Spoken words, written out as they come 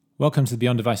Welcome to the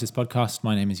Beyond Devices podcast.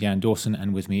 My name is Jan Dawson,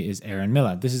 and with me is Aaron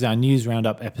Miller. This is our news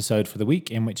roundup episode for the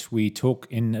week, in which we talk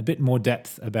in a bit more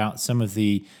depth about some of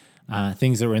the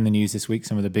things that were in the news this week,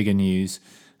 some of the bigger news.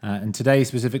 And today,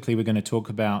 specifically, we're going to talk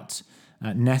about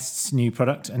Nest's new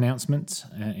product announcement,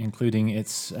 including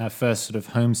its first sort of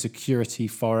home security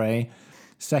foray.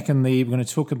 Secondly, we're going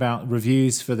to talk about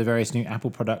reviews for the various new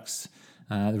Apple products,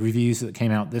 the reviews that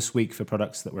came out this week for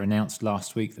products that were announced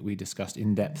last week that we discussed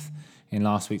in depth in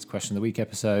last week's Question of the Week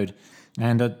episode.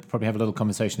 And I'd probably have a little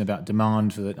conversation about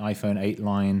demand for the iPhone 8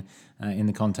 line in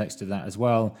the context of that as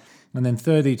well. And then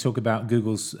thirdly, talk about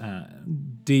Google's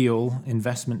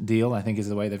investment deal, I think is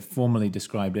the way they've formally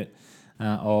described it,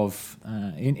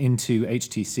 into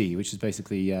HTC, which is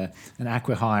basically an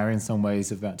acqui-hire in some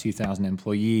ways of about 2,000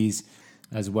 employees,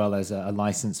 as well as a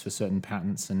license for certain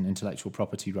patents and intellectual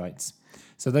property rights.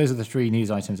 So those are the three news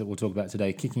items that we'll talk about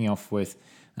today, kicking off with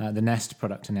the Nest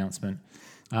product announcement.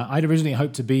 I'd originally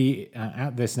hoped to be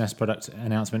at this Nest product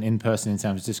announcement in person in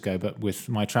San Francisco, but with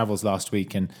my travels last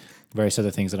week and various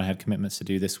other things that I had commitments to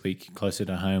do this week closer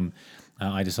to home,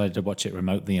 I decided to watch it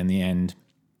remotely in the end.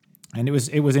 And it was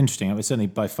interesting. It was certainly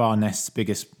by far Nest's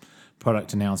biggest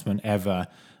product announcement ever.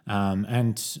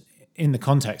 And in the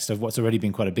context of what's already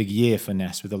been quite a big year for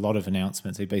Nest with a lot of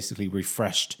announcements, they basically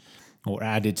refreshed or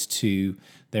added to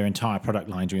their entire product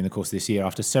line during the course of this year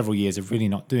after several years of really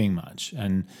not doing much.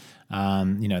 And,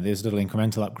 there's little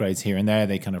incremental upgrades here and there.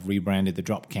 They kind of rebranded the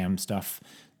drop cam stuff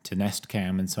to Nest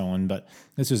Cam and so on. But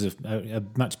this was a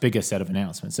much bigger set of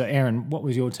announcements. So, Aaron, what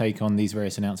was your take on these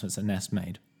various announcements that Nest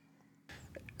made?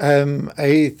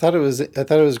 I thought it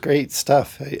was great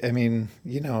stuff. Actually,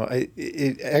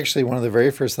 one of the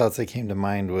very first thoughts that came to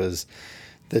mind was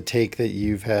the take that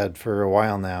you've had for a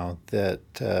while now,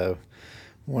 that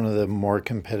one of the more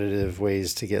competitive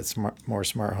ways to get more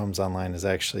smart homes online is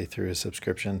actually through a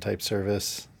subscription type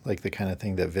service, like the kind of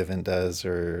thing that Vivint does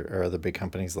or other big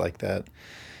companies like that.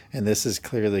 And this is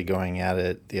clearly going at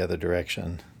it the other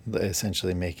direction,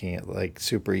 essentially making it like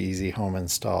super easy home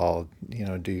install,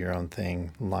 do your own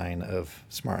thing line of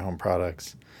smart home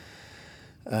products.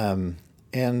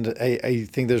 And I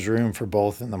think there's room for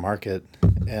both in the market.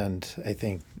 And I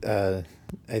think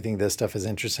this stuff is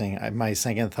interesting. My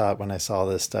second thought when I saw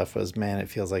this stuff was, man, it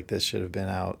feels like this should have been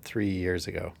out 3 years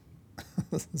ago.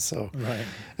 So, right.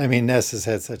 I mean, Nest has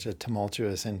had such a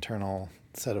tumultuous internal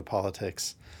set of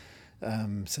politics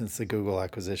since the Google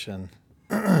acquisition.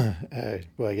 Well,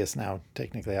 I guess now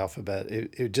technically Alphabet.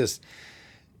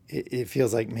 It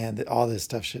feels like, man, that all this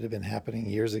stuff should have been happening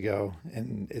years ago,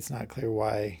 and it's not clear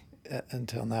why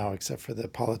until now, except for the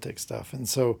politics stuff. And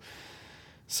so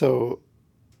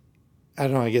I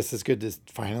don't know. I guess it's good to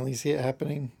finally see it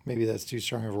happening. Maybe that's too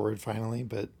strong of a word, finally,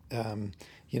 but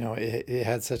it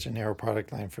had such a narrow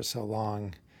product line for so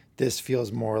long. This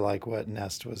feels more like what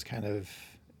Nest was kind of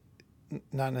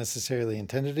not necessarily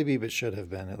intended to be, but should have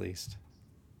been at least.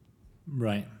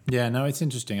 Right. Yeah. No, it's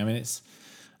interesting. I mean, it's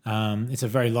a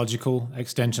very logical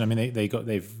extension. I mean,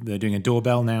 they're doing a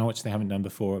doorbell now, which they haven't done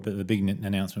before. But the big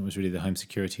announcement was really the home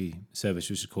security service,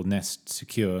 which is called Nest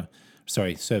Secure.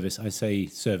 Sorry, service. I say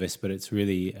service, but it's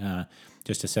really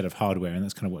just a set of hardware, and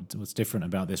that's kind of what's different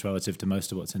about this relative to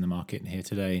most of what's in the market here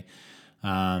today.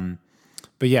 But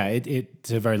yeah,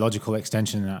 it's a very logical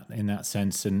extension in that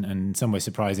sense, and in some ways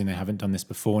surprising they haven't done this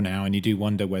before now. And you do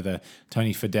wonder whether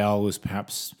Tony Fadell was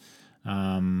perhaps,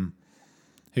 the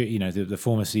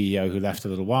former CEO who left a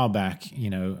little while back,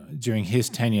 during his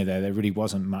tenure there really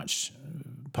wasn't much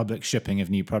public shipping of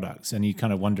new products, and you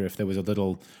kind of wonder if there was a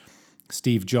little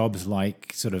Steve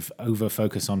Jobs-like sort of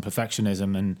over-focus on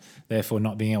perfectionism and therefore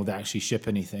not being able to actually ship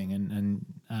anything. And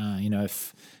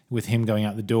if with him going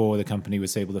out the door, the company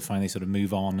was able to finally sort of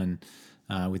move on and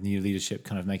with new leadership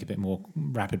kind of make a bit more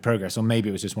rapid progress. Or maybe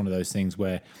it was just one of those things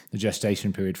where the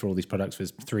gestation period for all these products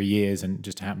was 3 years and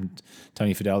just happened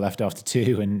Tony Fadell left after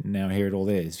 2 and now here it all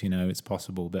is. It's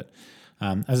possible. But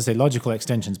as I say, logical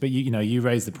extensions. But you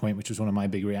raised the point, which was one of my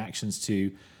big reactions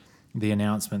to the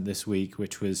announcement this week,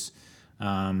 which was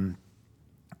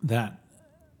that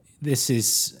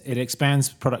it expands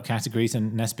product categories,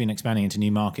 and Nest's been expanding into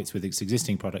new markets with its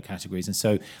existing product categories. And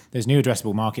so there's new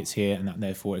addressable markets here, and that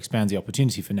therefore expands the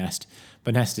opportunity for Nest.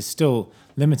 But Nest is still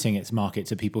limiting its market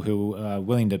to people who are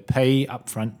willing to pay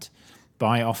upfront,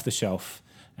 buy off the shelf,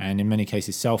 and in many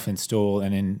cases self-install,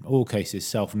 and in all cases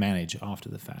self-manage after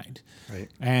the fact. Right.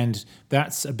 And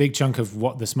that's a big chunk of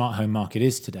what the smart home market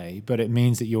is today, but it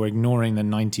means that you're ignoring the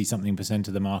 90-something%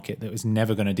 of the market that was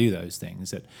never going to do those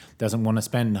things, that doesn't want to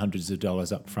spend hundreds of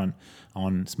dollars up front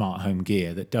on smart home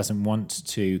gear, that doesn't want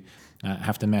to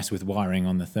have to mess with wiring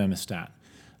on the thermostat,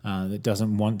 that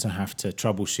doesn't want to have to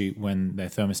troubleshoot when their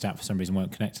thermostat for some reason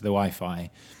won't connect to the Wi-Fi,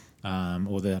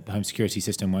 or the home security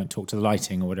system won't talk to the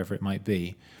lighting or whatever it might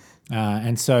be.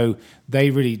 And so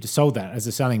they really sold that as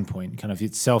a selling point. Kind of,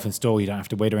 it's self-install. You don't have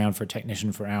to wait around for a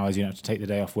technician for hours. You don't have to take the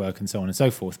day off work and so on and so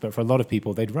forth. But for a lot of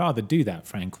people, they'd rather do that,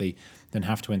 frankly, than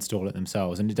have to install it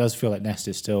themselves. And it does feel like Nest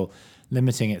is still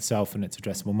limiting itself and its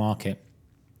addressable market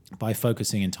by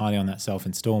focusing entirely on that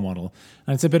self-install model.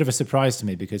 And it's a bit of a surprise to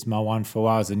me because Marwan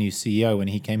Fawaz, the new CEO, when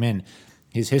he came in,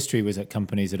 his history was at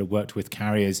companies that have worked with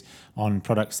carriers on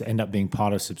products that end up being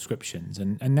part of subscriptions.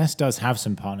 And Nest does have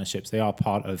some partnerships. They are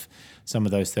part of some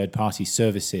of those third-party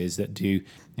services that do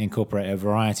incorporate a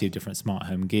variety of different smart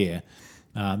home gear.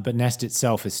 But Nest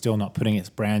itself is still not putting its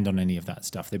brand on any of that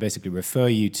stuff. They basically refer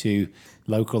you to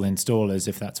local installers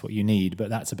if that's what you need, but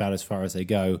that's about as far as they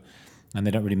go. And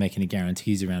they don't really make any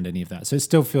guarantees around any of that. So it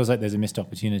still feels like there's a missed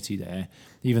opportunity there,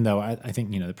 even though I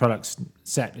think the product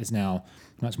set is now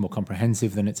much more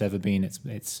comprehensive than it's ever been.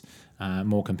 It's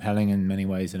more compelling in many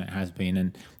ways than it has been.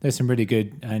 And there's some really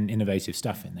good and innovative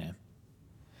stuff in there.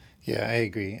 Yeah, I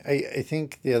agree. I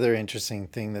think the other interesting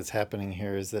thing that's happening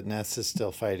here is that Nest is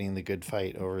still fighting the good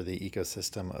fight over the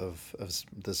ecosystem of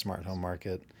the smart home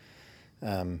market.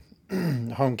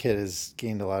 HomeKit has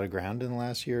gained a lot of ground in the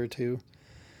last year or two,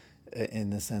 in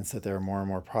the sense that there are more and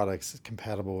more products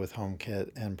compatible with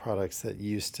HomeKit, and products that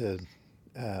used to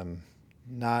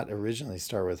not originally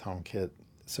start with HomeKit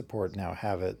support now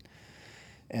have it.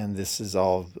 And this is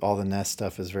all the Nest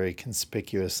stuff is very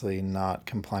conspicuously not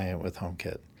compliant with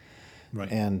HomeKit.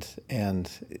 Right. And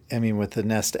I mean, with the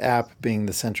Nest app being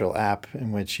the central app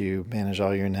in which you manage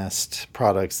all your Nest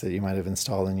products that you might have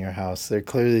installed in your house, they're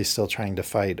clearly still trying to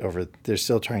fight over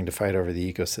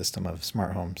the ecosystem of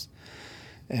smart homes.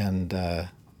 And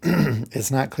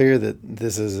it's not clear that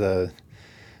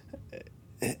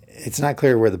it's not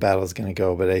clear where the battle is going to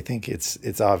go, but I think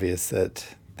it's obvious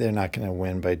that they're not going to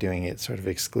win by doing it sort of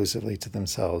exclusively to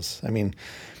themselves. I mean,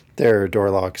 there are door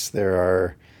locks, there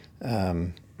are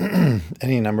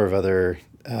any number of other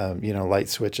light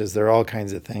switches. There are all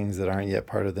kinds of things that aren't yet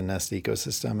part of the Nest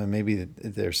ecosystem, and maybe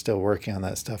they're still working on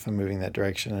that stuff and moving that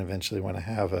direction, and eventually want to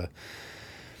have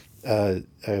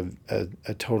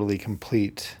a totally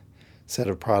complete set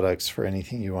of products for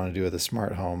anything you want to do with a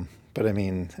smart home. But I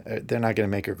mean, they're not going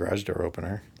to make a garage door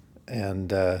opener, and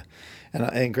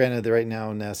granted, right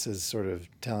now Nest is sort of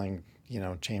telling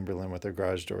Chamberlain with their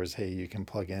garage doors, hey, you can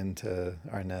plug into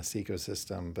our Nest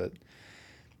ecosystem, but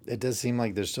it does seem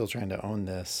like they're still trying to own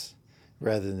this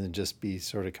rather than just be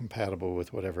sort of compatible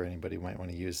with whatever anybody might want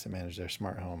to use to manage their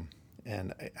smart home.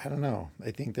 And I don't know.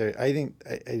 I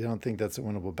don't think that's a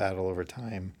winnable battle over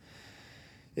time.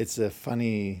 It's a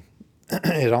funny.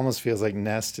 It almost feels like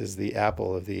Nest is the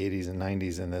Apple of the 80s and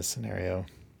 90s in this scenario.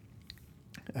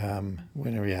 When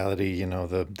in reality,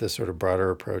 the sort of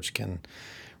broader approach can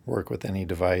work with any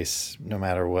device, no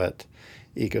matter what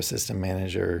ecosystem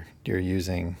manager you're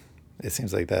using. It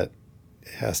seems like that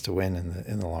has to win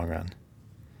in the long run.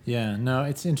 Yeah, no,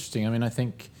 it's interesting. I mean, I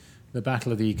think the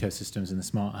battle of the ecosystems in the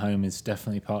smart home is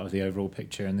definitely part of the overall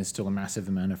picture, and there's still a massive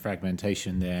amount of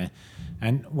fragmentation there.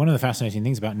 And one of the fascinating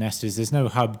things about Nest is there's no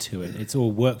hub to it. It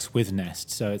all works with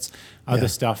Nest. So it's other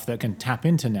stuff that can tap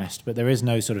into Nest, but there is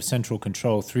no sort of central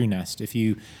control through Nest. If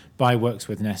you buy Works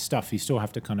with Nest stuff, you still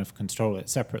have to kind of control it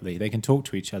separately. They can talk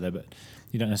to each other, but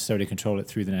you don't necessarily control it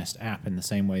through the Nest app in the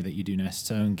same way that you do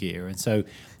Nest's own gear. And so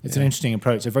it's an interesting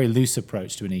approach, a very loose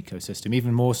approach to an ecosystem,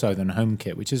 even more so than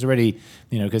HomeKit, which is already,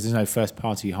 because there's no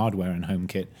first-party hardware in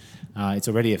HomeKit. It's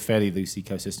already a fairly loose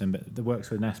ecosystem, but the Works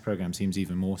with Nest program seems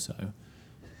even more so.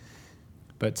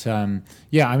 But I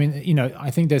mean,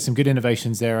 I think there's some good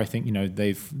innovations there. I think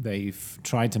they've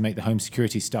tried to make the home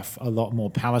security stuff a lot more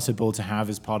palatable to have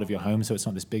as part of your home, so it's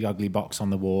not this big ugly box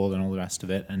on the wall and all the rest of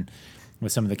it. And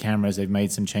with some of the cameras, they've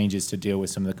made some changes to deal with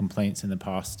some of the complaints in the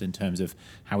past in terms of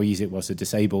how easy it was to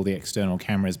disable the external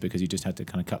cameras because you just had to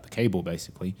kind of cut the cable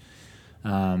basically,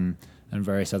 and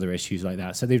various other issues like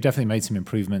that. So they've definitely made some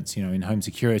improvements, in home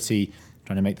security,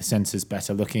 trying to make the sensors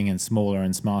better looking and smaller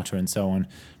and smarter and so on.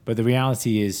 But the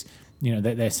reality is,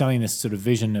 they're selling this sort of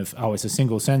vision of, it's a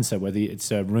single sensor, whether it's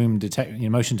a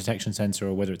motion detection sensor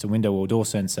or whether it's a window or door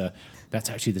sensor, that's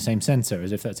actually the same sensor,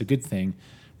 as if that's a good thing.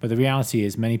 But the reality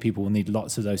is many people will need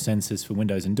lots of those sensors for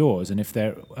windows and doors. And if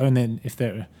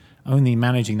they're only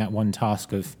managing that one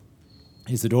task of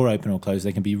is the door open or closed,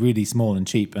 they can be really small and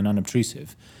cheap and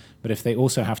unobtrusive. But if they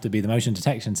also have to be the motion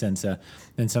detection sensor,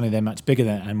 then suddenly they're much bigger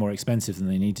and more expensive than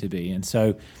they need to be. And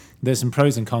so there's some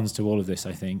pros and cons to all of this,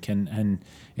 I think, and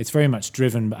it's very much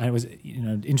driven. And it was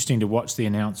interesting to watch the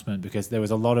announcement because there was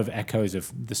a lot of echoes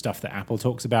of the stuff that Apple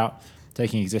talks about,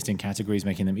 taking existing categories,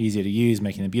 making them easier to use,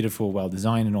 making them beautiful, well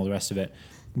designed, and all the rest of it.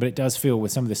 But it does feel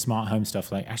with some of the smart home stuff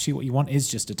like actually what you want is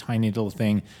just a tiny little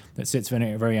thing that sits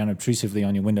very, very unobtrusively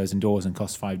on your windows and doors and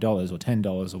costs $5 or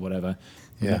 $10 or whatever,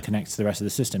 and that connects to the rest of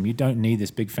the system. You don't need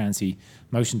this big fancy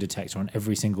motion detector on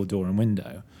every single door and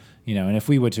window, and if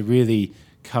we were to really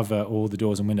cover all the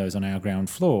doors and windows on our ground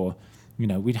floor,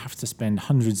 we'd have to spend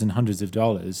hundreds and hundreds of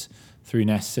dollars through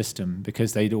Nest system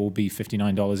because they'd all be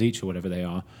 $59 each or whatever they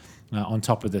are, on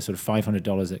top of the sort of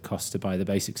 $500 it costs to buy the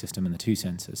basic system and the 2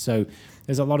 sensors. So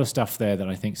there's a lot of stuff there that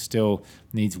I think still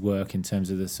needs work in terms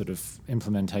of the sort of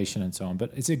implementation and so on,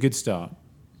 but it's a good start.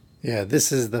 Yeah,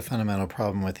 this is the fundamental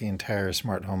problem with the entire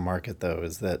smart home market, though,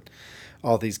 is that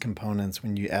all these components,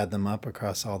 when you add them up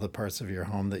across all the parts of your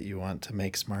home that you want to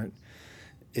make smart,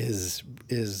 is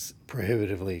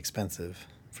prohibitively expensive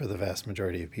for the vast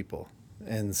majority of people.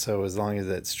 And so as long as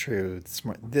that's true,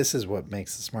 this is what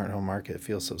makes the smart home market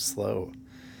feel so slow,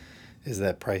 is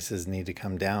that prices need to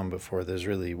come down before there's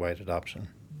really wide adoption.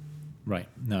 Right.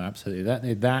 No,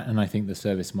 absolutely. That and I think the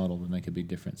service model would make a big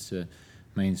difference to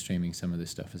mainstreaming some of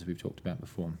this stuff, as we've talked about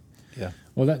before. Yeah.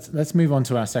 Well, let's move on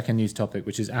to our second news topic,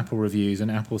 which is Apple reviews. And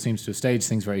Apple seems to have staged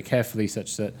things very carefully,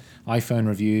 such that iPhone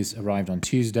reviews arrived on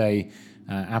Tuesday,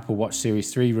 Apple Watch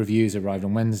Series 3 reviews arrived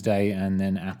on Wednesday, and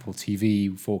then Apple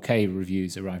TV 4K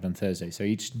reviews arrived on Thursday. So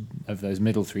each of those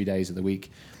middle 3 days of the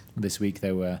week, this week,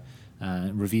 there were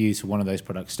reviews for one of those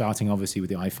products, starting obviously with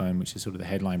the iPhone, which is sort of the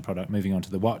headline product, moving on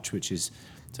to the Watch, which is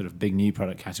sort of big new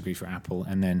product category for Apple,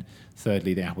 and then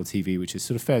thirdly, the Apple TV, which is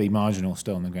sort of fairly marginal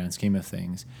still in the grand scheme of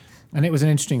things. And it was an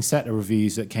interesting set of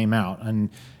reviews that came out, and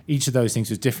each of those things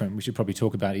was different. We should probably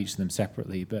talk about each of them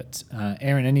separately. But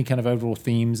Aaron, any kind of overall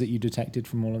themes that you detected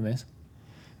from all of this?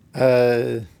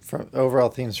 For overall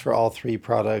themes for all three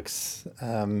products,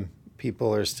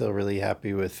 people are still really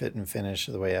happy with fit and finish,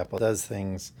 the way Apple does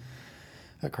things.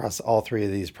 Across all three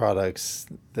of these products,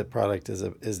 the product is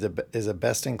a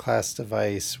best-in-class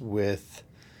device with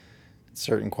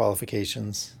certain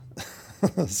qualifications.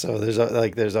 So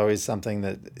there's always something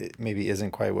that maybe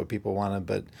isn't quite what people wanted,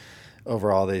 but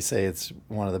overall they say it's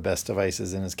one of the best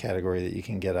devices in its category that you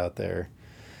can get out there.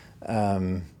 I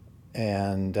don't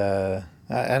know.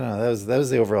 That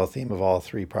was the overall theme of all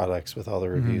three products with all the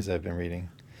reviews I've been reading.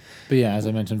 But yeah, as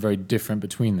I mentioned, very different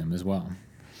between them as well.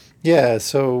 Yeah,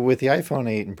 so with the iPhone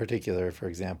 8 in particular, for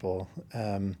example,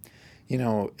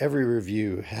 every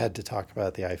review had to talk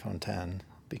about the iPhone 10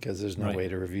 because there's no way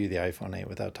to review the iPhone 8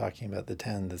 without talking about the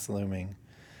 10 that's looming.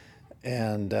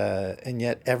 And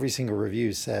yet every single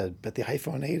review said, but the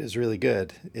iPhone 8 is really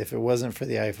good. If it wasn't for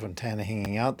the iPhone 10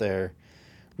 hanging out there,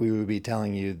 we would be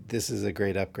telling you this is a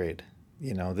great upgrade.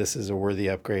 This is a worthy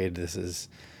upgrade. This is,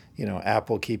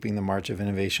 Apple keeping the march of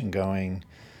innovation going.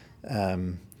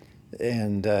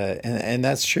 And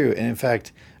that's true. And in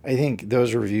fact, I think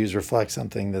those reviews reflect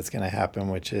something that's going to happen,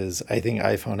 which is I think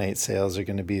iPhone 8 sales are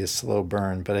going to be a slow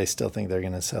burn, but I still think they're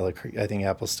going to sell I think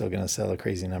Apple's still going to sell a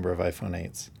crazy number of iPhone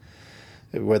 8s,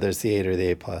 whether it's the 8 or the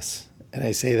 8 Plus. And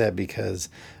I say that because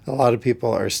a lot of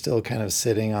people are still kind of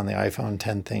sitting on the iPhone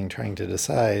 10 thing trying to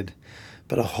decide,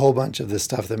 but a whole bunch of the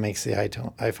stuff that makes the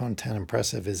iPhone 10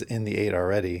 impressive is in the 8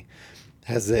 already.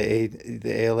 Has the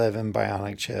A11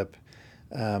 Bionic chip.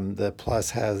 The Plus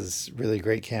has really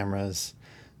great cameras.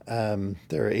 They're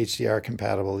HDR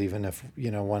compatible, even if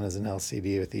one is an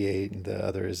LCD with the 8 and the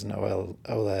other is an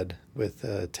OLED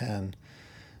with 10.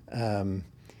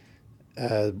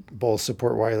 Both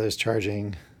support wireless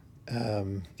charging.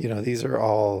 These are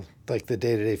all like the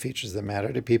day-to-day features that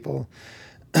matter to people.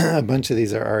 A bunch of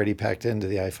these are already packed into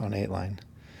the iPhone 8 line.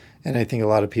 And I think a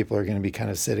lot of people are going to be kind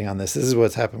of sitting on this. This is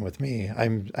what's happened with me.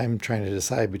 I'm trying to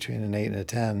decide between an 8 and a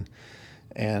 10.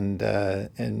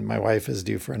 And my wife is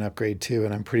due for an upgrade too,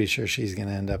 and I'm pretty sure she's going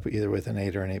to end up either with an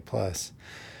 8 or an 8 Plus.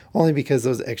 Only because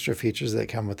those extra features that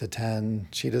come with the 10,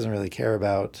 she doesn't really care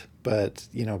about. But,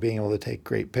 being able to take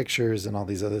great pictures and all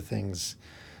these other things,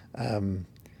 the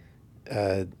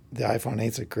iPhone 8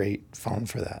 is a great phone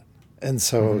for that. And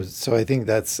so I think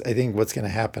what's going to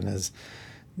happen is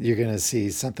you're going to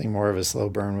see something more of a slow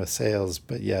burn with sales,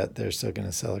 but yet they're still going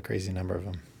to sell a crazy number of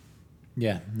them.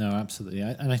 Yeah, no, absolutely.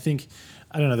 And I think,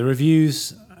 I don't know, the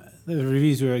reviews, the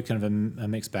reviews were kind of a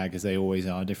mixed bag, as they always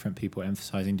are. Different people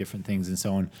emphasizing different things and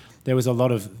so on. There was a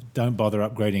lot of don't bother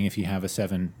upgrading if you have a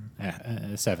 7,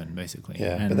 basically.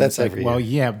 Yeah, and but that's like, every well,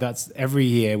 year. yeah, that's every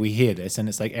year we hear this, and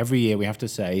it's like every year we have to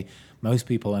say most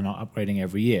people are not upgrading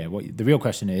every year. What the real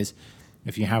question is,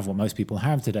 if you have what most people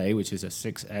have today, which is a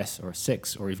 6S or a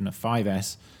 6 or even a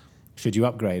 5S, should you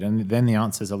upgrade? And then the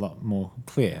answer is a lot more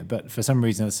clear. But for some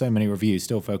reason, there's so many reviews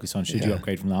still focus on should you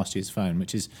upgrade from last year's phone,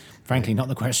 which is frankly not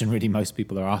the question really most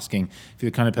people are asking. If you're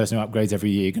the kind of person who upgrades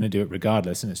every year, you're going to do it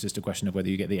regardless. And it's just a question of whether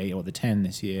you get the 8 or the 10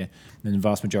 this year. And in the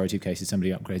vast majority of cases,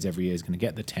 somebody who upgrades every year is going to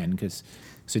get the 10 because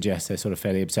suggests they're sort of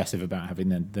fairly obsessive about having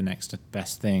the next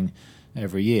best thing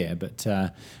every year. But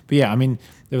yeah, I mean,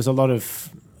 there was a lot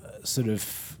of sort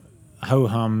of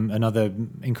ho-hum, another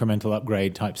incremental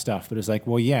upgrade type stuff. But it's like,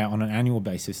 well, yeah, on an annual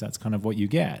basis, that's kind of what you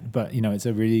get. But, it's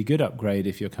a really good upgrade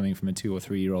if you're coming from a 2 or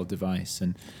 3 year old device.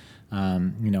 And,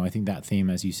 I think that theme,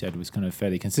 as you said, was kind of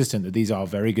fairly consistent, that these are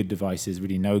very good devices,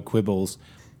 really no quibbles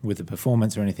with the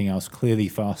performance or anything else, clearly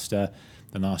faster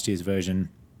than last year's version.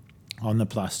 On the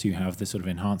Plus, you have the sort of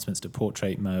enhancements to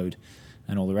portrait mode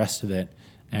and all the rest of it.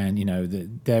 And,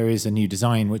 there is a new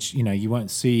design, which, you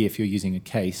won't see if you're using a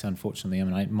case, unfortunately. I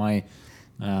mean, my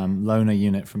loaner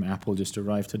unit from Apple just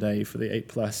arrived today for the 8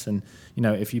 Plus. And,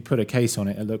 if you put a case on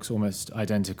it, it looks almost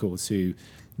identical to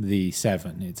the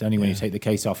 7. It's only when you take the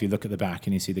case off, you look at the back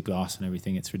and you see the glass and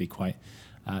everything. It's really quite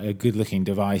a good-looking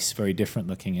device, very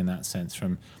different-looking in that sense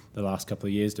from the last couple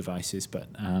of years' devices. But,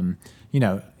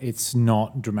 it's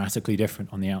not dramatically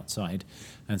different on the outside.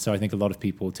 And so I think a lot of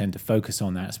people tend to focus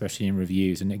on that, especially in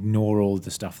reviews, and ignore all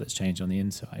the stuff that's changed on the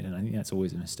inside. And I think that's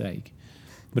always a mistake.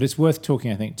 But it's worth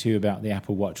talking, I think, too, about the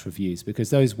Apple Watch reviews, because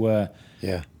those were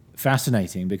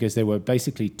fascinating, because there were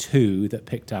basically 2 that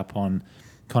picked up on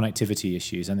connectivity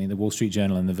issues. I think the Wall Street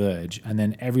Journal and The Verge. And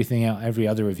then everything else, every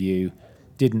other review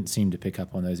didn't seem to pick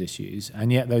up on those issues.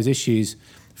 And yet those issues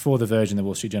for The Verge and the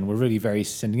Wall Street Journal were really very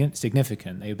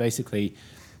significant. They basically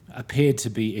appeared to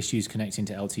be issues connecting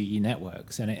to LTE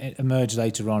networks. And it emerged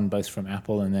later on, both from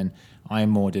Apple, and then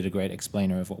iMore did a great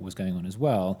explainer of what was going on as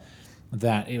well,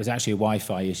 that it was actually a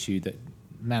Wi-Fi issue that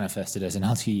manifested as an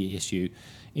LTE issue,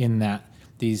 in that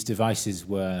these devices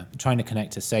were trying to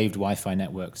connect to saved Wi-Fi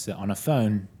networks that on a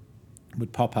phone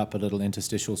would pop up a little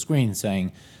interstitial screen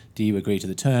saying, do you agree to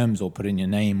the terms, or put in your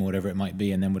name or whatever it might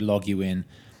be, and then would log you in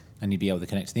and you'd be able to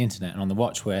connect to the internet. And on the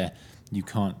watch, where you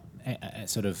can't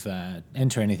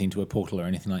enter anything to a portal or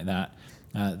anything like that,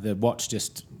 the watch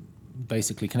just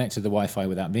basically connected to the Wi-Fi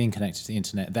without being connected to the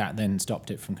internet. That then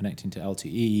stopped it from connecting to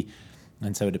LTE,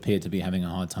 and so it appeared to be having a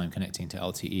hard time connecting to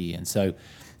LTE. And so,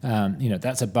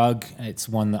 that's a bug. It's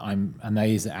one that I'm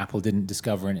amazed that Apple didn't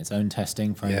discover in its own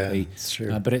testing, frankly. Yeah, it's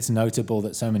true. But it's notable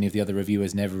that so many of the other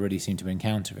reviewers never really seem to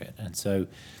encounter it. And so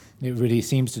it really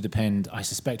seems to depend, I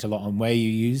suspect, a lot on where you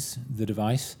use the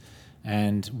device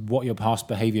and what your past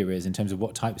behavior is in terms of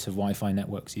what types of Wi-Fi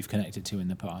networks you've connected to in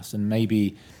the past. And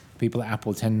maybe people at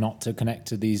Apple tend not to connect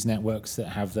to these networks that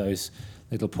have those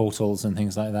little portals and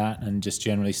things like that, and just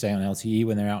generally stay on LTE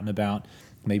when they're out and about.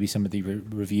 Maybe some of the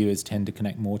reviewers tend to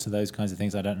connect more to those kinds of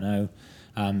things. I don't know.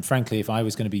 Frankly, if I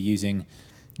was going to be using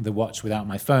the watch without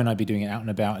my phone, I'd be doing it out and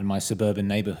about in my suburban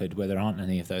neighborhood where there aren't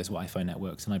any of those Wi-Fi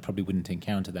networks, and I probably wouldn't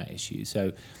encounter that issue.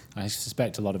 So I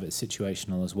suspect a lot of it's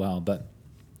situational as well. But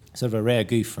sort of a rare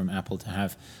goof from Apple to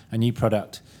have a new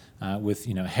product with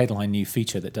a headline new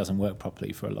feature that doesn't work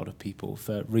properly for a lot of people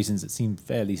for reasons that seem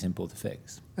fairly simple to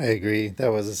fix. I agree.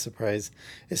 That was a surprise,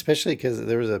 especially because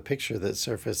there was a picture that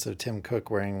surfaced of Tim Cook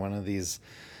wearing one of these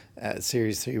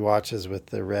Series 3 watches with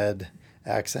the red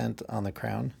accent on the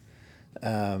crown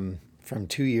from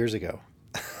 2 years ago.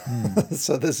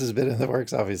 So this has been in the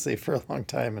works, obviously, for a long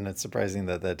time, and it's surprising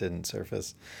that didn't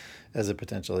surface as a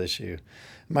potential issue.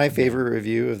 My favorite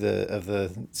review of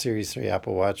the Series 3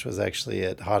 Apple Watch was actually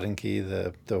at Hot and Key,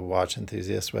 the watch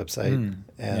enthusiast website.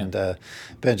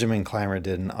 Benjamin Clymer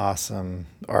did an awesome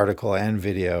article and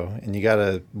video, and you got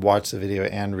to watch the video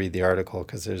and read the article,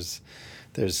 because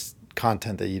there's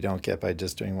content that you don't get by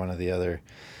just doing one or the other.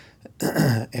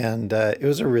 And it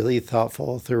was a really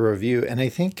thoughtful, thorough review, and I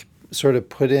think sort of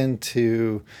put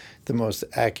into the most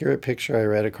accurate picture I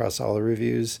read across all the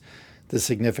reviews the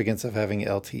significance of having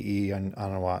LTE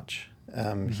on a watch.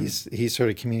 He sort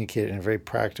of communicated in a very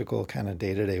practical kind of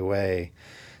day-to-day way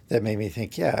that made me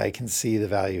think, yeah, I can see the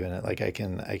value in it. Like I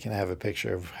can have a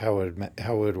picture of how it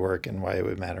would work and why it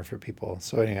would matter for people.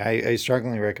 So anyway, I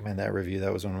strongly recommend that review.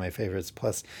 That was one of my favorites.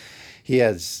 Plus, he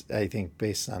has, I think,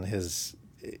 based on his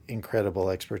incredible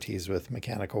expertise with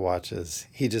mechanical watches,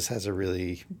 he just has a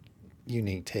really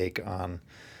unique take on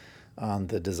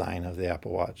the design of the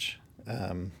Apple Watch.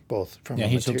 both from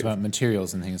he talked about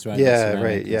materials and things, right? Yeah,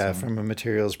 right. Yeah, from a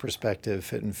materials perspective,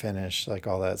 fit and finish, like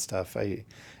all that stuff. It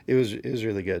was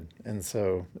really good. And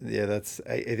so yeah,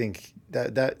 I think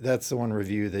that's the one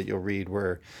review that you'll read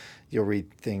where you'll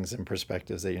read things in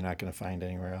perspectives that you're not going to find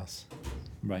anywhere else.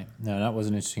 Right. No, that was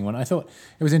an interesting one. I thought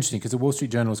it was interesting because the Wall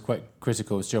Street Journal was quite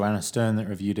critical. It was Joanna Stern that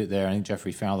reviewed it there. I think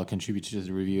Jeffrey Fowler contributed to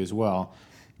the review as well.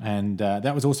 And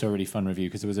that was also a really fun review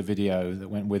because there was a video that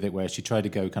went with it where she tried to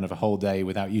go kind of a whole day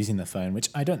without using the phone, which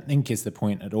I don't think is the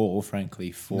point at all,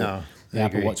 frankly, for the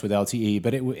Apple Watch with LTE.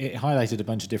 But it highlighted a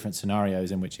bunch of different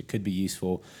scenarios in which it could be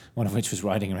useful, one of which was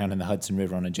riding around in the Hudson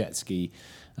River on a jet ski.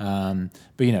 But,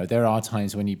 there are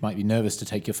times when you might be nervous to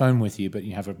take your phone with you, but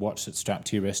you have a watch that's strapped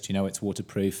to your wrist, it's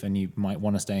waterproof, and you might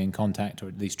want to stay in contact or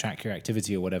at least track your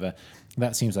activity or whatever.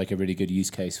 That seems like a really good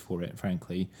use case for it,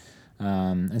 frankly.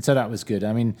 And so that was good.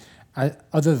 I mean,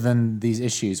 other than these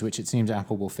issues, which it seems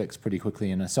Apple will fix pretty quickly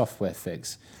in a software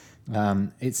fix,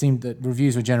 it seemed that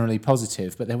reviews were generally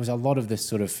positive, but there was a lot of this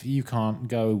sort of, you can't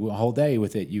go a whole day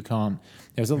with it. There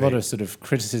was a lot of sort of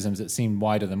criticisms that seemed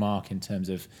wide of the mark in terms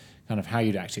of kind of how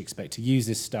you'd actually expect to use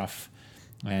this stuff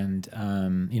and,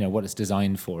 what it's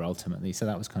designed for ultimately. So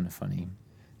that was kind of funny.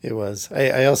 It was.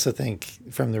 I also think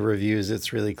from the reviews,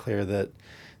 it's really clear that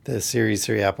the Series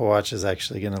 3 Apple Watch is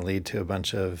actually going to lead to a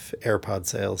bunch of AirPod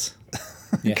sales.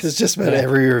 Because just about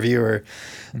every reviewer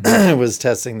was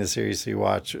testing the Series 3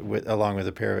 watch along with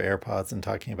a pair of AirPods and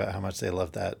talking about how much they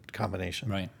love that combination.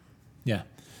 Right. Yeah.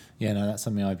 Yeah, no, that's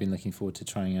something I've been looking forward to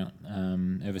trying out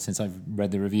ever since I've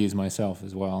read the reviews myself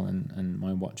as well. And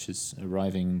my watch is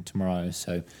arriving tomorrow,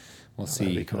 so we'll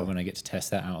see when I get to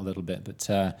test that out a little bit. But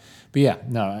yeah,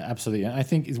 no, absolutely. I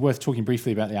think it's worth talking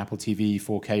briefly about the Apple TV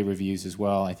 4K reviews as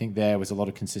well. I think there was a lot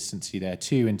of consistency there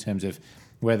too in terms of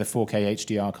where the 4K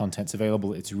HDR content's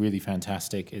available. It's really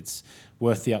fantastic. It's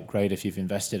worth the upgrade if you've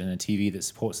invested in a TV that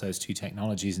supports those two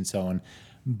technologies and so on.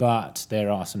 But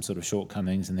there are some sort of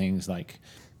shortcomings and things like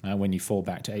when you fall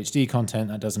back to HD content,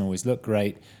 that doesn't always look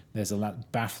great. There's a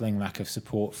baffling lack of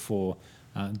support for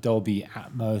Dolby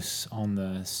Atmos on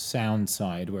the sound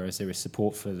side, whereas there is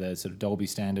support for the sort of Dolby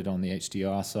standard on the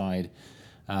HDR side,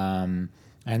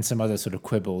 and some other sort of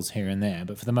quibbles here and there.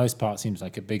 But for the most part, it seems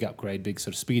like a big upgrade, big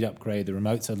sort of speed upgrade. The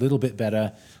remote's a little bit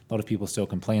better. A lot of people still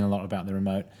complain a lot about the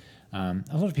remote. A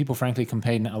lot of people, frankly,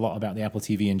 complain a lot about the Apple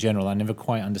TV in general. I never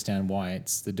quite understand why.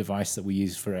 It's the device that we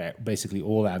use for basically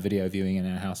all our video viewing in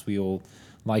our house. We all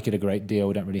like it a great deal.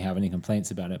 We don't really have any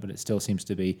complaints about it, but it still seems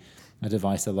to be a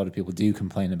device that a lot of people do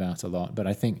complain about a lot. But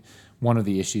I think one of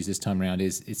the issues this time around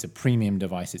is it's a premium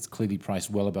device. It's clearly priced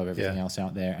well above everything else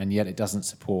out there, and yet it doesn't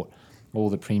support all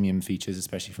the premium features,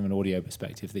 especially from an audio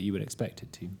perspective, that you would expect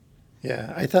it to.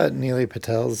 Yeah, I thought Neely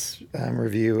Patel's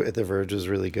review at The Verge was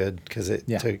really good because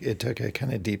it took a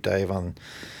kind of deep dive on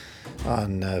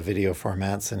video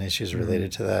formats and issues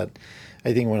related to that.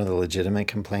 I think one of the legitimate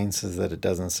complaints is that it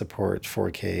doesn't support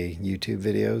 4K YouTube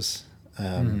videos,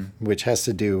 which has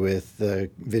to do with the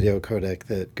video codec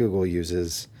that Google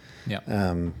uses,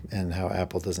 and how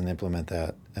Apple doesn't implement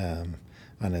that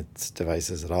on its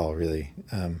devices at all, really.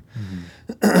 And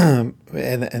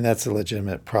that's a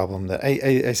legitimate problem that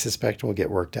I suspect will get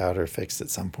worked out or fixed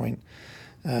at some point.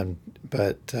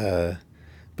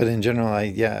 But in general,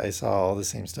 I saw all the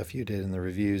same stuff you did in the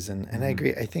reviews, and I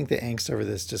agree. I think the angst over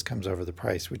this just comes over the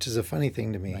price, which is a funny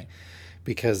thing to me,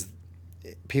 because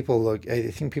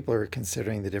I think people are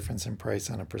considering the difference in price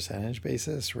on a percentage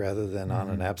basis rather than on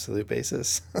an absolute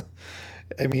basis.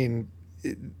 I mean,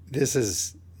 this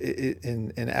is,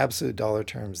 in absolute dollar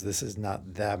terms, this is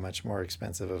not that much more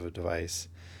expensive of a device.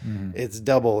 It's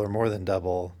double or more than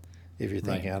double if you're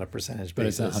thinking on a percentage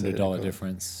basis. But it's a $100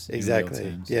 difference.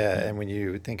 Exactly. Yeah. And when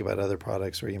you think about other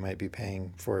products where you might be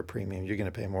paying for a premium, you're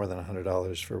going to pay more than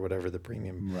 $100 for whatever the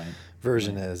premium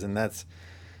version is. And that's,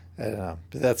 I don't know,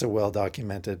 but that's a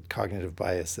well-documented cognitive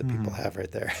bias that people have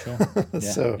right there.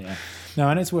 Sure. No,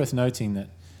 and it's worth noting that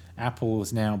Apple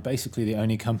is now basically the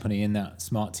only company in that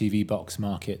smart TV box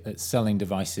market that's selling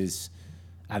devices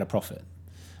at a profit.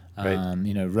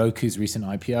 Roku's recent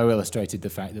IPO illustrated the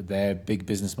fact that their big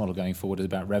business model going forward is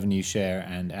about revenue share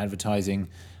and advertising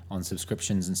on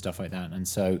subscriptions and stuff like that. And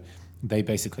so they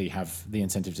basically have the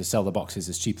incentive to sell the boxes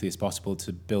as cheaply as possible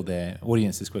to build their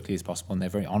audience as quickly as possible. And they're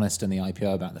very honest in the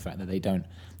IPO about the fact that they don't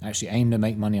actually aim to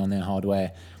make money on their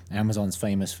hardware. Amazon's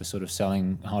famous for sort of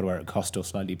selling hardware at cost or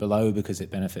slightly below because it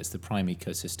benefits the Prime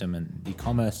ecosystem and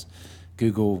e-commerce.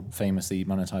 Google famously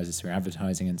monetizes through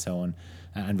advertising and so on,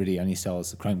 and really only sells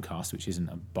the Chromecast, which isn't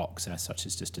a box as such,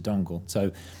 it's just a dongle.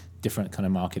 So different kind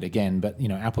of market again. But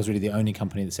Apple's really the only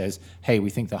company that says, hey,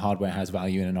 we think the hardware has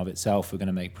value in and of itself. We're going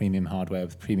to make premium hardware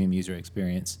with premium user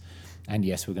experience. And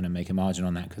yes, we're going to make a margin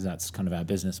on that because that's kind of our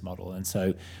business model. And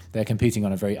so they're competing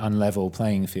on a very unlevel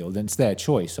playing field. And it's their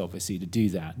choice, obviously, to do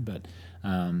that. But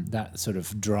that sort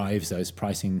of drives those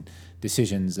pricing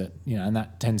decisions that, and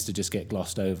that tends to just get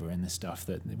glossed over in this stuff.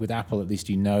 That with Apple, at least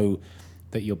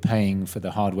that you're paying for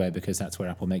the hardware because that's where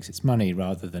Apple makes its money,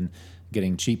 rather than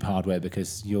getting cheap hardware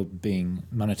because you're being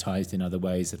monetized in other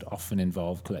ways that often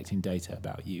involve collecting data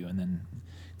about you and then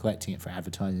collecting it for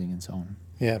advertising and so on.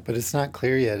 Yeah, but it's not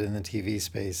clear yet in the TV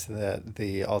space that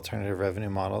the alternative revenue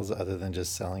models, other than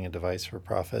just selling a device for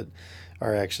profit,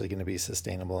 are actually going to be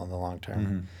sustainable in the long term.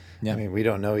 Mm-hmm. Yeah. I mean, we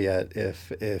don't know yet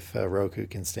if Roku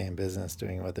can stay in business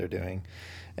doing what they're doing.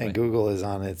 And right. Google is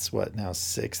on its, now,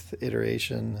 6th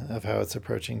iteration of how it's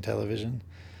approaching television.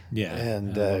 Yeah.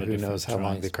 And who knows how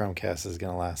long the Chromecast is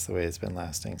going to last the way it's been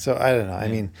lasting. So I don't know. Yeah. I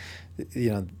mean,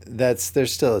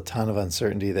 there's still a ton of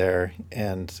uncertainty there.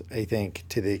 And I think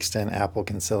to the extent Apple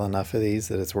can sell enough of these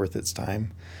that it's worth its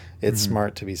time, it's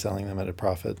smart to be selling them at a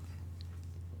profit.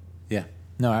 Yeah.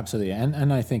 No, absolutely.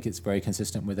 And I think it's very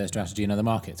consistent with their strategy in other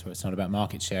markets, where it's not about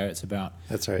market share. It's about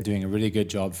doing a really good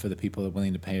job for the people that are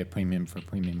willing to pay a premium for a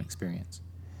premium experience.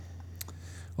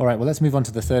 All right, well, let's move on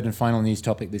to the third and final news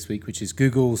topic this week, which is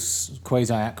Google's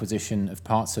quasi-acquisition of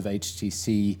parts of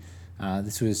HTC.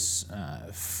 This was,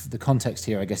 the context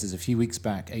here, I guess, is a few weeks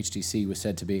back, HTC was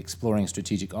said to be exploring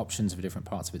strategic options for different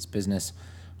parts of its business.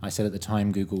 I said at the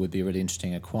time Google would be a really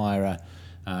interesting acquirer.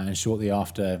 And shortly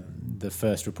after the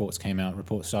first reports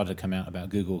started to come out about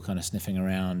Google kind of sniffing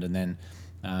around. And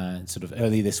then sort of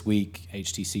early this week,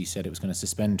 HTC said it was going to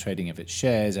suspend trading of its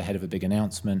shares ahead of a big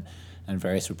announcement. And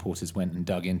various reporters went and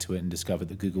dug into it and discovered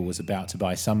that Google was about to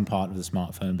buy some part of the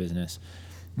smartphone business.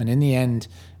 And in the end,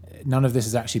 none of this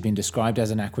has actually been described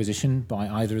as an acquisition by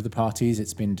either of the parties.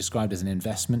 It's been described as an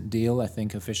investment deal, I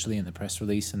think, officially in the press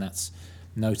release. And that's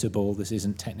notable. This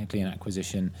isn't technically an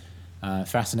acquisition.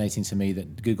 Fascinating to me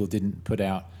that Google didn't put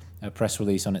out a press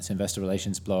release on its investor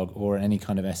relations blog or any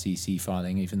kind of SEC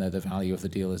filing, even though the value of the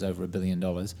deal is over $1 billion.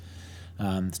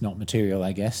 It's not material,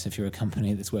 I guess, if you're a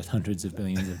company that's worth hundreds of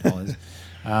billions of dollars.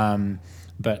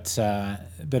 But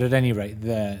at any rate,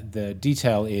 the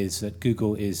detail is that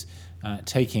Google is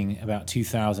taking about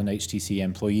 2,000 HTC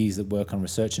employees that work on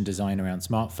research and design around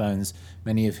smartphones,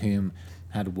 many of whom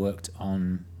had worked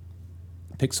on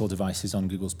Pixel devices on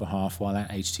Google's behalf while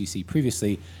at HTC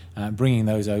previously, bringing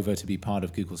those over to be part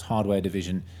of Google's hardware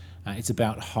division. It's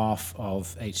about half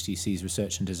of HTC's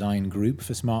research and design group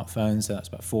for smartphones, so that's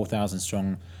about 4,000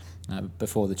 strong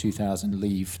before the 2,000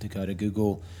 leave to go to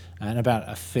Google, and about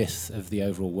a fifth of the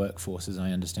overall workforce, as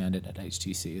I understand it, at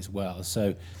HTC as well.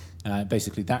 So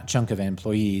basically that chunk of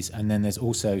employees, and then there's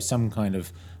also some kind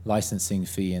of licensing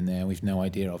fee in there. We've no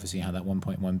idea, obviously, how that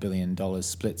 $1.1 billion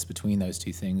splits between those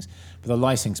two things. But the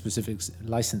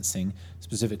licensing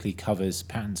specifically covers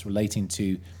patents relating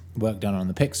to work done on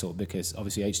the Pixel, because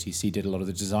obviously HTC did a lot of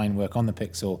the design work on the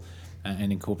Pixel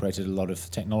and incorporated a lot of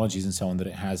technologies and so on that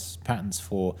it has patents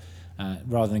for,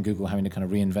 rather than Google having to kind of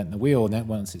reinvent the wheel. And then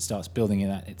once it starts building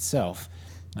that itself,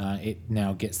 it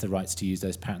now gets the rights to use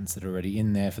those patents that are already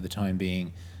in there for the time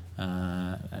being,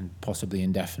 and possibly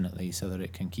indefinitely, so that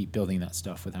it can keep building that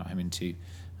stuff without having to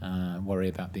worry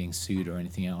about being sued or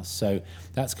anything else. So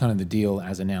that's kind of the deal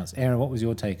as announced. Aaron, what was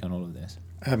your take on all of this?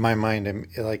 My mind,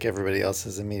 like everybody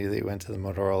else's, immediately went to the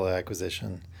Motorola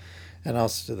acquisition, and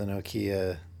also to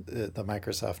the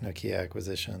Microsoft Nokia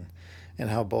acquisition, and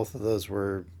how both of those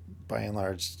were, by and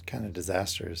large, kind of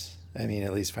disasters. I mean,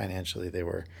 at least financially they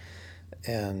were.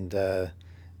 And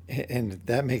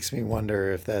that makes me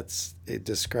wonder if it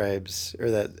describes,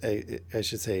 or that I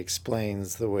should say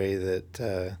explains the way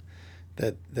that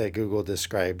Google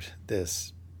described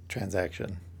this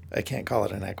transaction. I can't call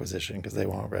it an acquisition because they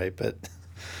won't, right? But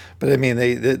I mean,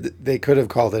 they could have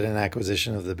called it an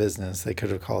acquisition of the business. They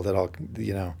could have called it all,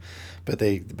 but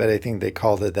I think they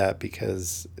called it that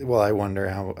because, well, I wonder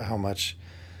how much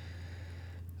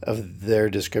of their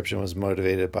description was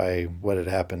motivated by what had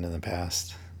happened in the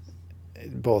past,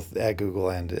 both at Google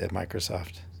and at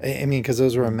Microsoft. I mean, because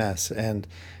those were a mess, and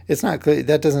it's not clear.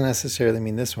 That doesn't necessarily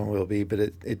mean this one will be, but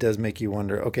it does make you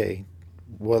wonder, okay,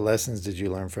 what lessons did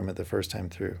you learn from it the first time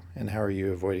through, and how are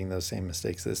you avoiding those same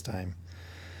mistakes this time?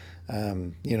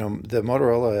 The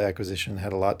Motorola acquisition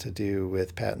had a lot to do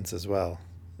with patents as well.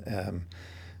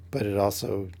 But it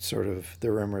also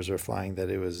the rumors were flying that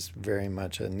it was very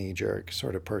much a knee-jerk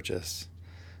sort of purchase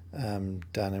done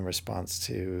in response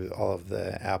to all of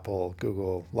the Apple,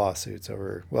 Google lawsuits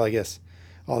over, well, I guess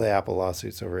all the Apple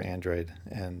lawsuits over Android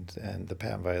and the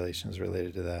patent violations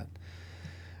related to that.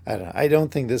 I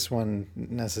don't think this one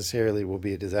necessarily will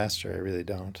be a disaster. I really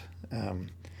don't.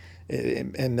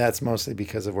 And that's mostly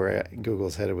because of where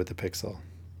Google's headed with the Pixel.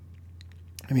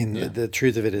 I mean, Yeah. the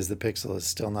truth of it is the Pixel is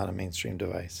still not a mainstream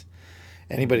device.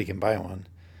 Anybody can buy one,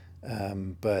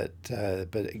 but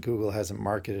Google hasn't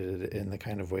marketed it in the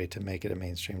kind of way to make it a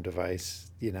mainstream device.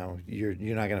 You know, you're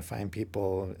not going to find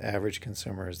people, average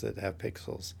consumers, that have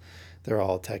Pixels. They're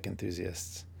all tech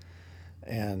enthusiasts,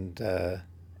 and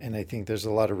I think there's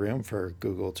a lot of room for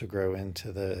Google to grow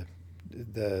into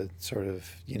the sort of,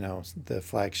 you know, the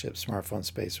flagship smartphone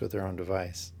space with their own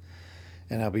device.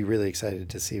 And I'll be really excited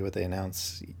to see what they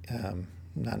announce,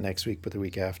 not next week, but the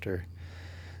week after.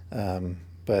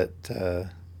 But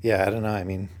yeah, I don't know. I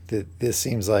mean, this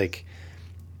seems like,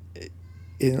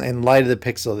 in light of the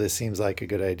Pixel, this seems like a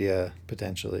good idea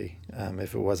potentially.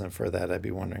 If it wasn't for that, I'd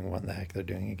be wondering what the heck they're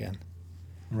doing again.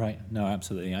 Right. No,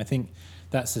 absolutely. I think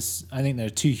I think there are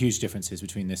two huge differences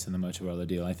between this and the Motorola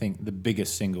deal. I think the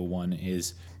biggest single one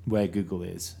is where Google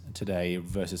is today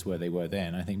versus where they were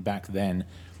then. I think back then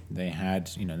they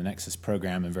had, you know, the Nexus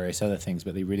program and various other things,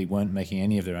 but they really weren't making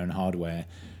any of their own hardware.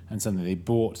 And suddenly they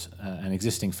bought an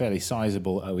existing fairly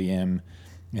sizable OEM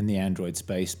in the Android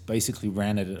space, basically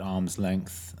ran it at arm's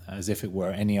length as if it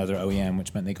were any other OEM,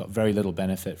 which meant they got very little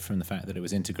benefit from the fact that it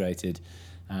was integrated.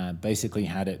 Basically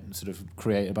had it sort of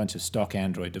create a bunch of stock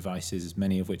Android devices,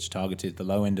 many of which targeted the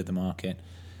low end of the market,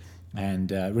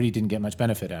 and really didn't get much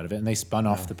benefit out of it. And they spun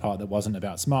off the part that wasn't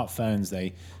about smartphones.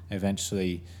 They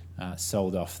eventually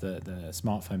sold off the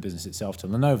smartphone business itself to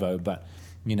Lenovo, but,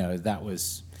 you know, that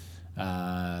was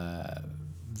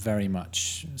very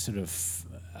much sort of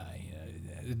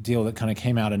a deal that kind of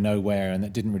came out of nowhere and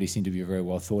that didn't really seem to be very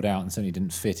well thought out and certainly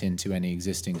didn't fit into any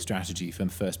existing strategy for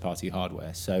first-party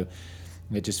hardware. So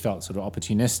it just felt sort of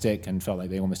opportunistic and felt like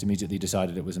they almost immediately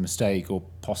decided it was a mistake, or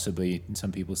possibly, in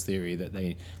some people's theory, that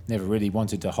they never really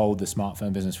wanted to hold the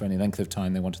smartphone business for any length of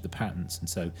time. They wanted the patents, and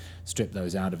so stripped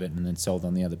those out of it and then sold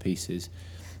on the other pieces.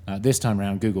 This time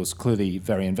around, Google's clearly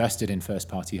very invested in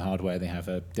first-party hardware. They have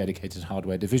a dedicated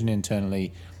hardware division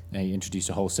internally. They introduced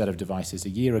a whole set of devices a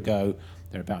year ago.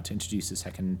 They're about to introduce a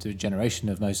second generation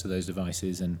of most of those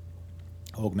devices and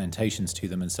augmentations to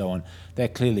them and so on. They're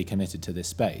clearly committed to this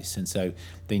space, and so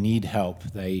they need help.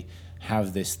 They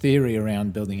have this theory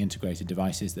around building integrated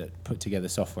devices that put together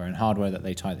software and hardware that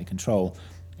they tightly control.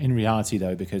 In reality,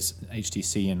 though, because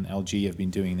HTC and LG have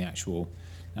been doing the actual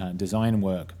design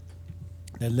work,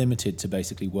 they're limited to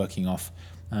basically working off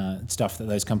stuff that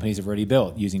those companies have already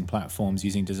built, using platforms,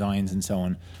 using designs and so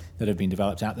on that have been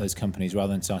developed at those companies,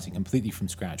 rather than starting completely from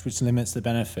scratch, which limits the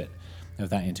benefit of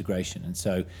that integration. And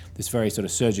so this very sort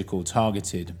of surgical,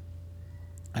 targeted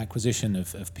acquisition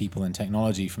of people and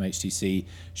technology from HTC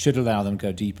should allow them to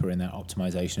go deeper in that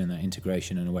optimization and that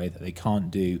integration in a way that they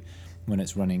can't do when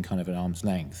it's running kind of at arm's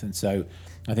length. And so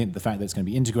I think the fact that it's going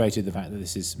to be integrated, the fact that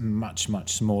this is much,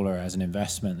 much smaller as an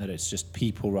investment, that it's just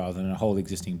people rather than a whole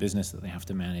existing business that they have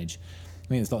to manage, I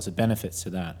think there's lots of benefits to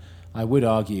that. I would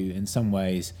argue in some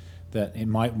ways that it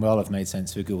might well have made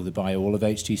sense for Google to buy all of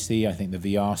HTC. I think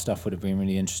the VR stuff would have been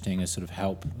really interesting as sort of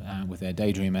help with their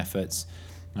Daydream efforts.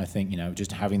 I think, you know,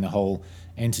 just having the whole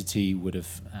entity would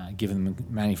have given them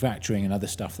manufacturing and other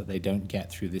stuff that they don't get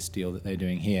through this deal that they're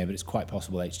doing here. But it's quite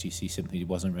possible HTC simply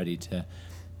wasn't ready to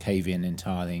cave in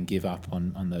entirely and give up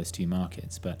on those two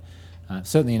markets. But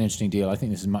certainly an interesting deal. I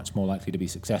think this is much more likely to be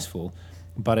successful.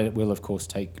 But it will, of course,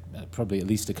 take probably at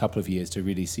least a couple of years to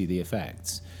really see the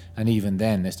effects. And even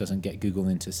then, this doesn't get Google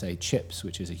into, say, chips,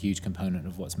 which is a huge component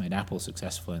of what's made Apple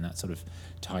successful in that sort of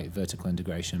tight vertical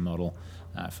integration model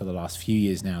for the last few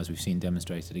years now, as we've seen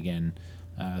demonstrated again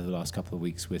the last couple of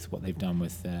weeks with what they've done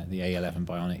with the A11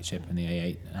 Bionic chip and the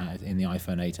A8 in the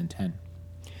iPhone 8 and 10.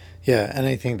 Yeah, and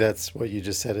I think that's what you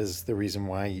just said is the reason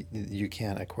why you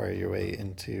can't acquire your way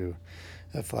into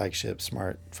a flagship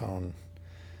smartphone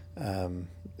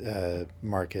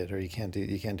market, or you can't do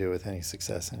it with any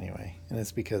success anyway. And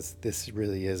it's because this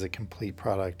really is a complete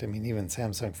product. I mean, even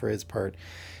Samsung, for its part,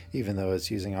 even though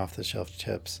it's using off-the-shelf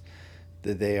chips,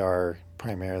 that they are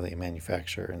primarily a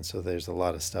manufacturer, and so there's a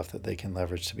lot of stuff that they can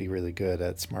leverage to be really good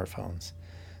at smartphones.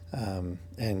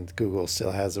 And Google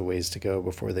still has a ways to go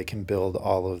before they can build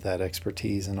all of that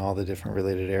expertise in all the different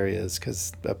related areas,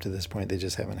 because up to this point they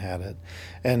just haven't had it.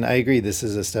 And I agree, this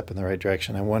is a step in the right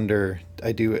direction.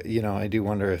 I do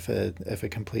wonder if a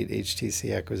complete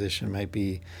HTC acquisition might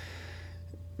be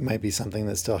something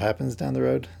that still happens down the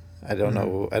road. I don't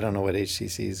know what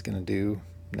HTC is going to do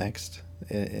next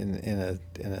in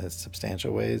a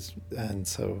substantial ways. And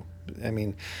so, I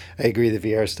mean, I agree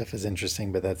the VR stuff is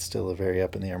interesting, but that's still a very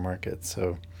up in the air market.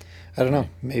 So I don't know,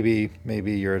 maybe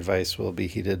your advice will be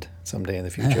heeded someday in the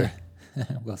future.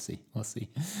 We'll see.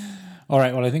 All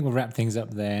right, well, I think we'll wrap things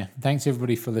up there. Thanks,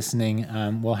 everybody, for listening.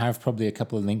 We'll have probably a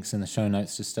couple of links in the show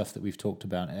notes to stuff that we've talked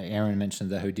about. Aaron mentioned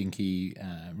the Hodinkee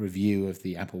review of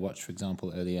the Apple Watch, for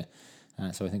example, earlier.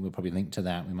 So I think we'll probably link to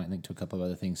that. We might link to a couple of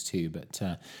other things too. But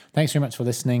thanks very much for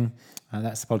listening.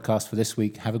 That's the podcast for this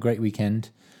week. Have a great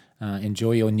weekend.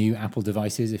 Enjoy your new Apple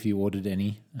devices if you ordered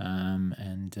any.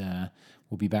 And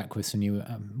we'll be back with some new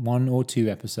 1 or 2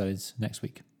 episodes next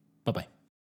week. Bye-bye.